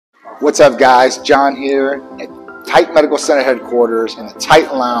What's up, guys? John here at Titan Medical Center headquarters in the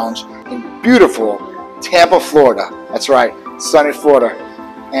Titan Lounge in beautiful Tampa, Florida. That's right, sunny Florida.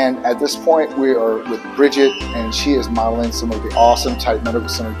 And at this point, we are with Bridget, and she is modeling some of the awesome Titan Medical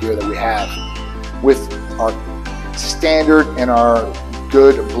Center gear that we have with our standard and our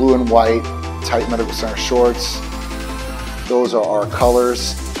good blue and white Titan Medical Center shorts. Those are our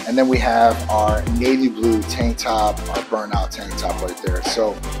colors. And then we have our navy blue tank top, our burnout tank top right there.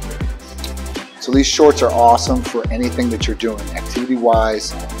 So these shorts are awesome for anything that you're doing,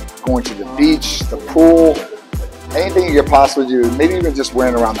 activity-wise, going to the beach, the pool, anything you could possibly do, maybe even just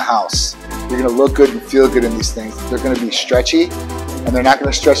wearing around the house. You're gonna look good and feel good in these things. They're gonna be stretchy, and they're not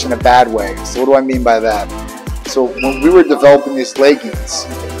gonna stretch in a bad way. So what do I mean by that? So when we were developing these leggings,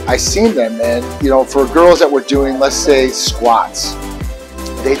 I seen them, and you know, for girls that were doing, let's say, squats,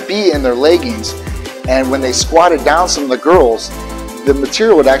 they'd be in their leggings, and when they squatted down, some of the girls, the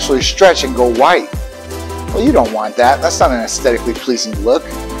material would actually stretch and go white. Well, you don't want that. That's not an aesthetically pleasing look.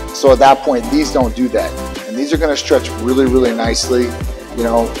 So at that point, these don't do that. And these are gonna stretch really, really nicely. You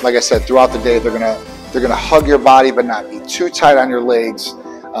know, like I said, throughout the day, they're gonna hug your body, but not be too tight on your legs.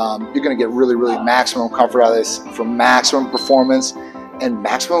 You're gonna get really, really maximum comfort out of this for maximum performance and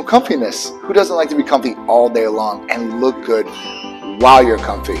maximum comfiness. Who doesn't like to be comfy all day long and look good while you're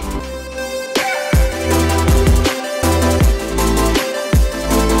comfy?